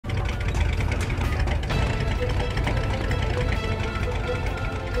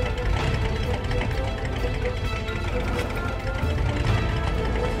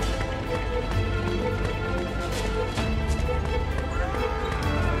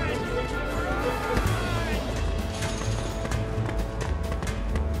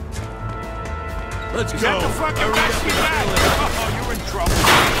Let's Is go. that the fucking best you got? Oh, you're in trouble.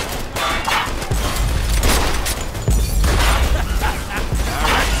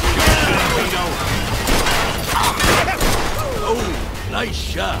 Oh, nice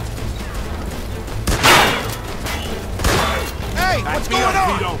shot. Hey, what's going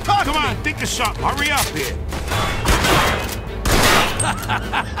on? Talk Come to on, me. think of something. Hurry up here.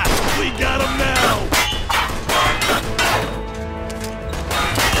 We got him now.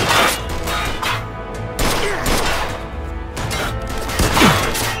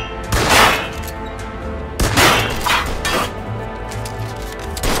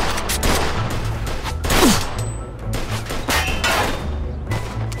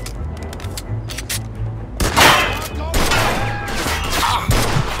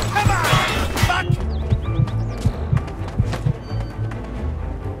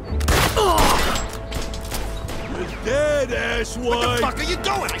 Dead ass one. What the fuck are you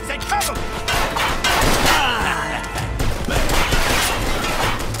doing? I said cover me.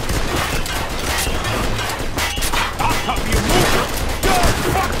 I'll cover you, move.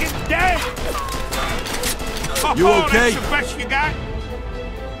 You're fucking dead. You okay? That's the best you got?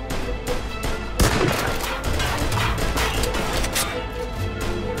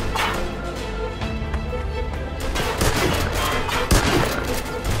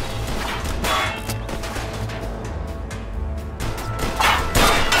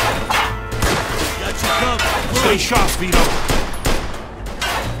 Stay sharp, Vito.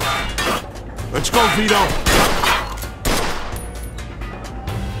 Let's go, Vito.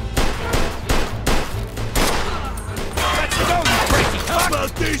 Let's go, you crazy How fuck.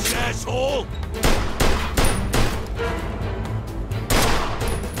 about this, asshole?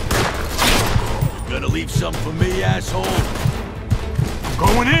 Gonna leave some for me, asshole? I'm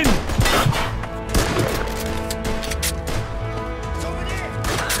going in. It's over there.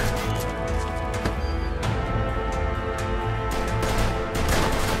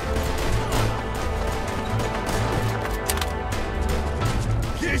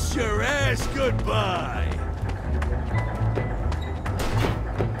 Kiss your ass goodbye.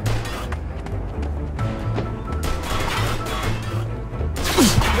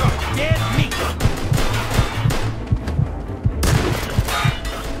 You're dead meat.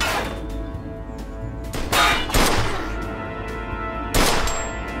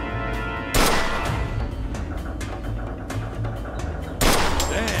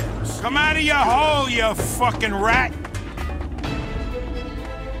 Damn. Come out of your hole, you fucking rat.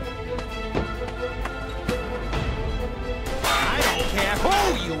 I don't care who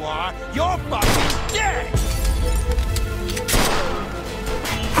you are. You're fucking dead.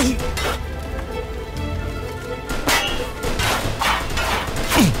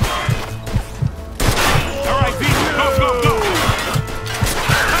 All right, Vito, go, go, go.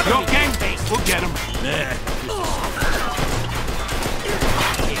 You okay? We'll get him.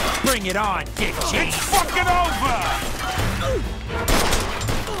 Bring it on, Dick It's James. fucking over.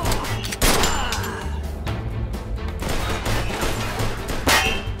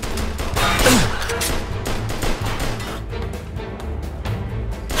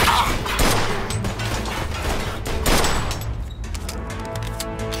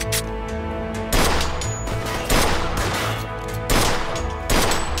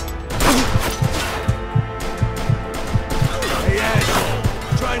 Hey,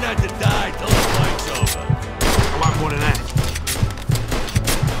 asshole. Try not to die till the fight's over. A lot more than that.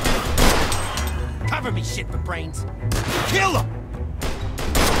 Cover me, shit for brains. Kill him.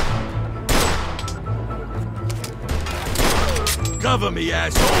 Cover me,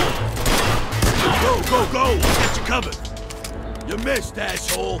 asshole. Go, go, go. I'll get you covered. You missed,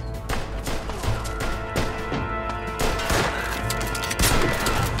 asshole.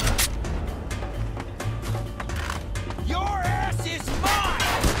 Your ass is mine.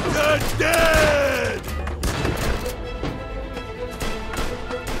 You're dead!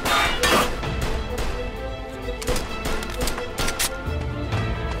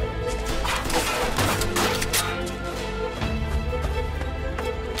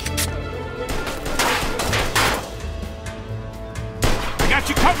 I got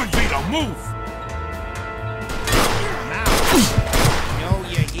you covered, Vito. Move. Now, know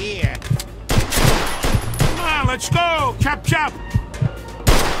you're here. Come on, let's go. Chop, chop.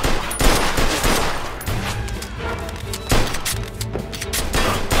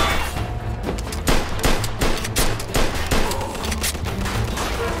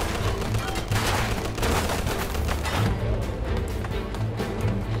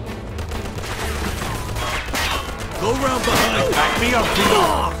 Go round behind. Back me up,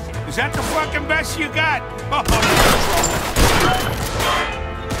 Vito. Is that the fucking best you got? Oh, you're in trouble.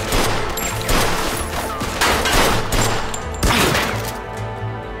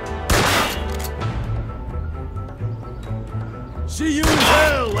 See you in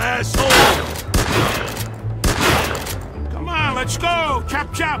hell, asshole! Come on, let's go!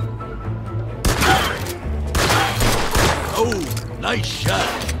 Chop, chop! Oh, nice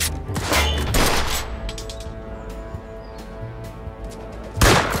shot.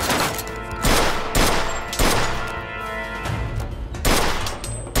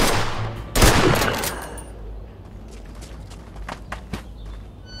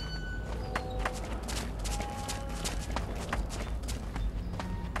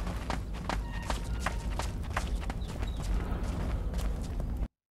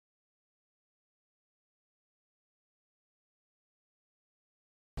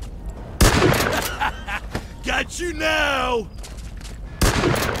 Got you now!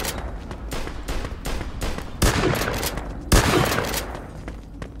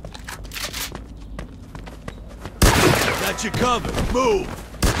 Got you covered. Move!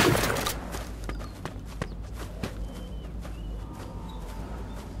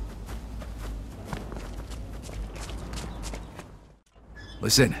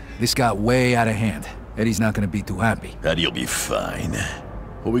 Listen, this got way out of hand. Eddie's not gonna be too happy. Eddie'll be fine.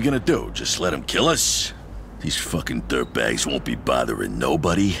 What are we gonna do? Just let him kill us? These fucking dirtbags won't be bothering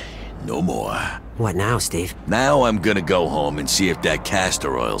nobody no more. What now, Steve? Now I'm gonna go home and see if that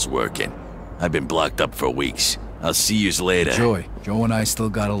castor oil's working. I've been blocked up for weeks. I'll see yous later. Joe and I still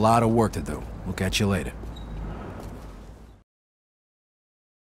got a lot of work to do. We'll catch you later.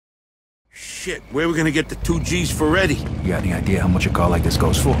 Shit, where are we gonna get the 2 G's for Eddie? You got any idea how much a car like this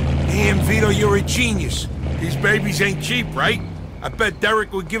goes for? Damn, Vito, you're a genius. These babies ain't cheap, right? I bet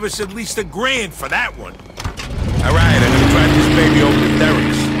Derek would give us at least $1,000 for that one. All right, I'm gonna drive this baby over to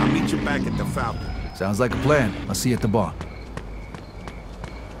Derek's. I'll meet you back at the Falcon. Sounds like a plan. I'll see you at the bar.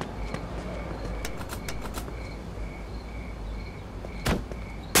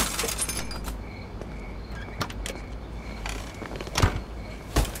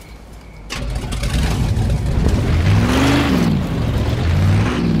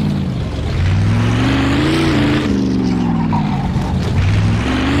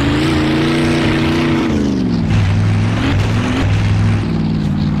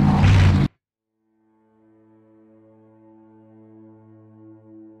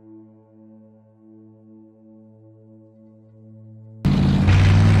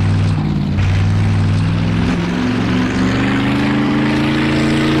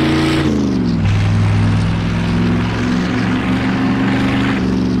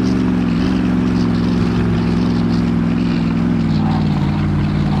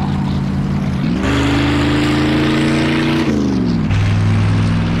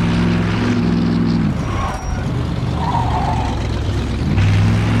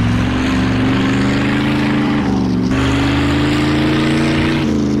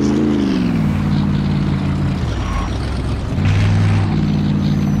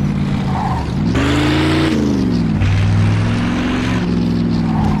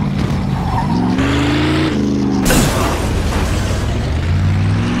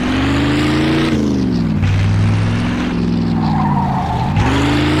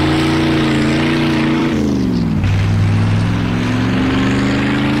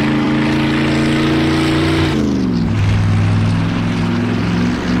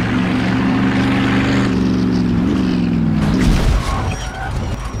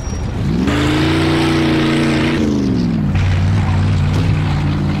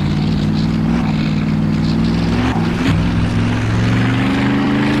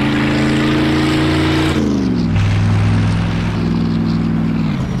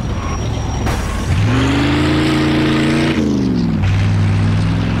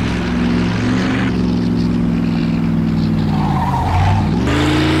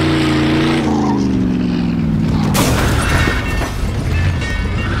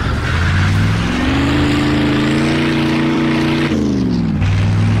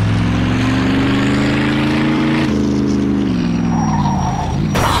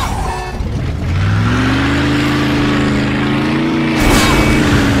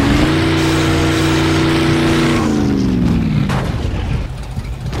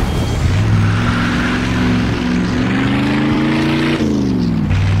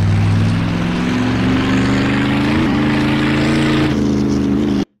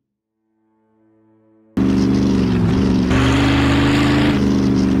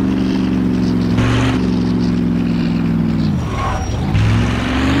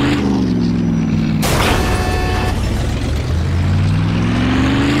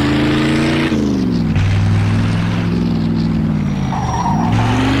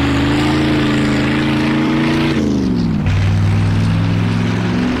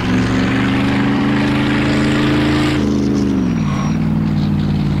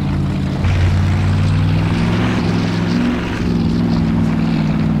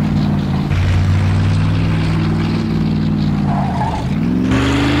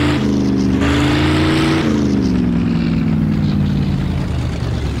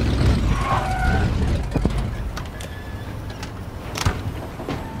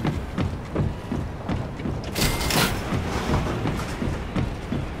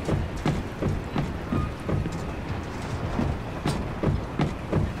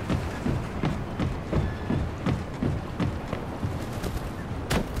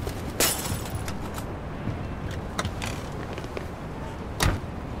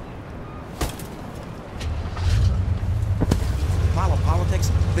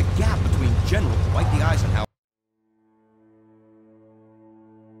 The gap between General Dwight D. Eisenhower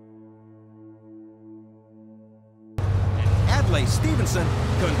Adlai Stevenson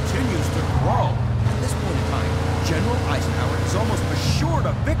continues to grow. At this point in time, General Eisenhower is almost assured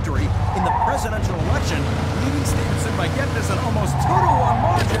of victory in the presidential election, leading Stevenson by, get this, an almost 2-to-1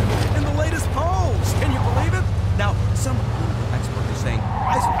 margin in the latest polls. Can you believe it? Now, some political experts are saying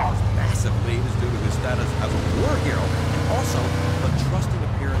Eisenhower's massive lead is due to his status as a war hero, and also the trusting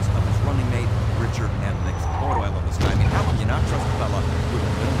appearance of his running mate, Richard M. Nixon. Boy, do I love this guy. I mean, how can you not trust a fella with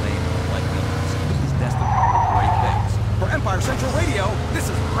a middle name like Nichols? He's destined for great things. For Empire Central Radio, this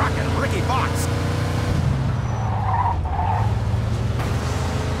is Rockin' Ricky Fox.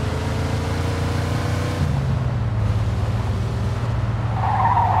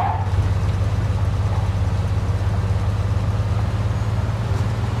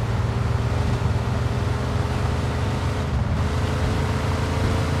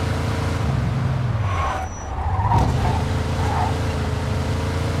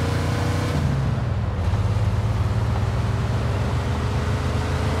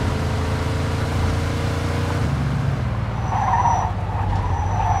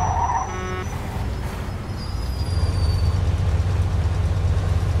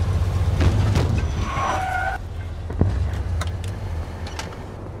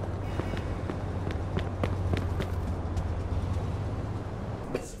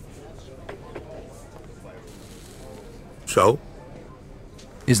 So?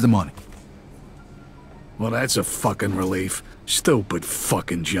 Is the money. Well, that's a fucking relief. Stupid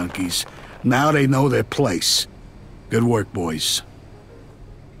fucking junkies. Now they know their place. Good work, boys.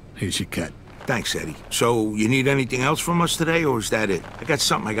 Here's your cut. Thanks, Eddie. So, you need anything else from us today, or is that it? I got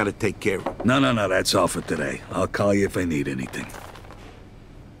something I gotta take care of. No, that's all for today. I'll call you if I need anything.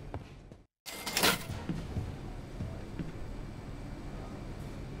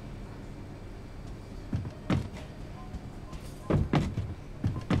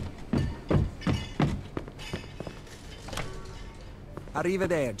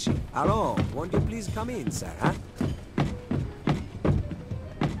 Arrivederci. Allons, won't you please come in, sir, huh?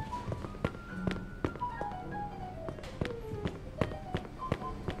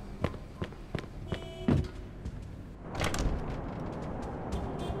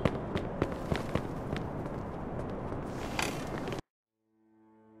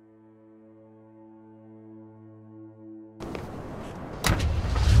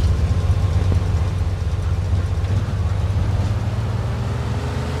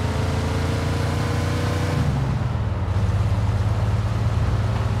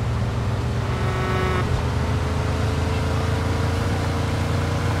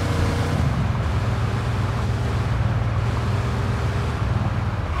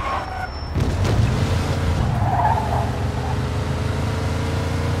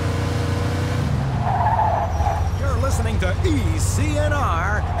 To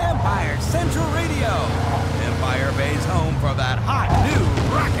ECNR, Empire Central Radio. Empire Bay's home for that hot new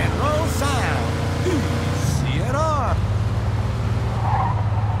rock and roll sound. ECNR.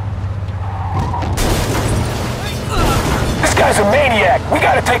 This guy's a maniac. We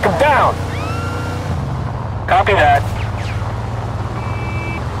gotta take him down. Copy that.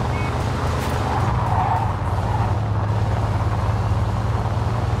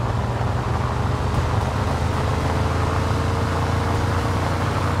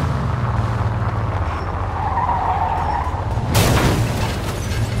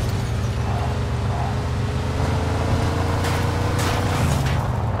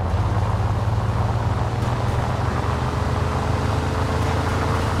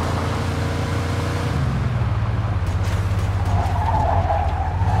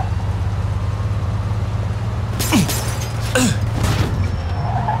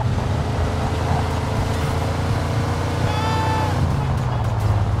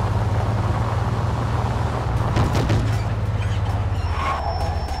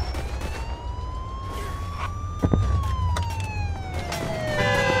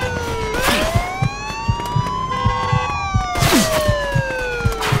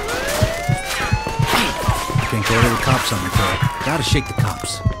 Can't get rid of the cops on the trail. Gotta shake the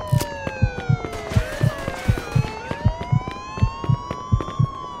cops.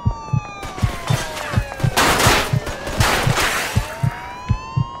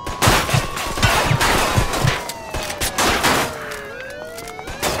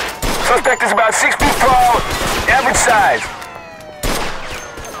 Suspect is about 6 feet tall, average size.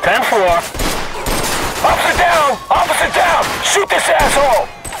 10-4. Officer down! Officer down! Shoot this asshole!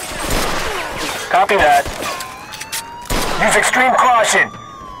 Copy that. Use extreme caution.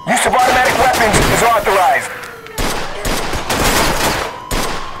 Use of automatic weapons is authorized.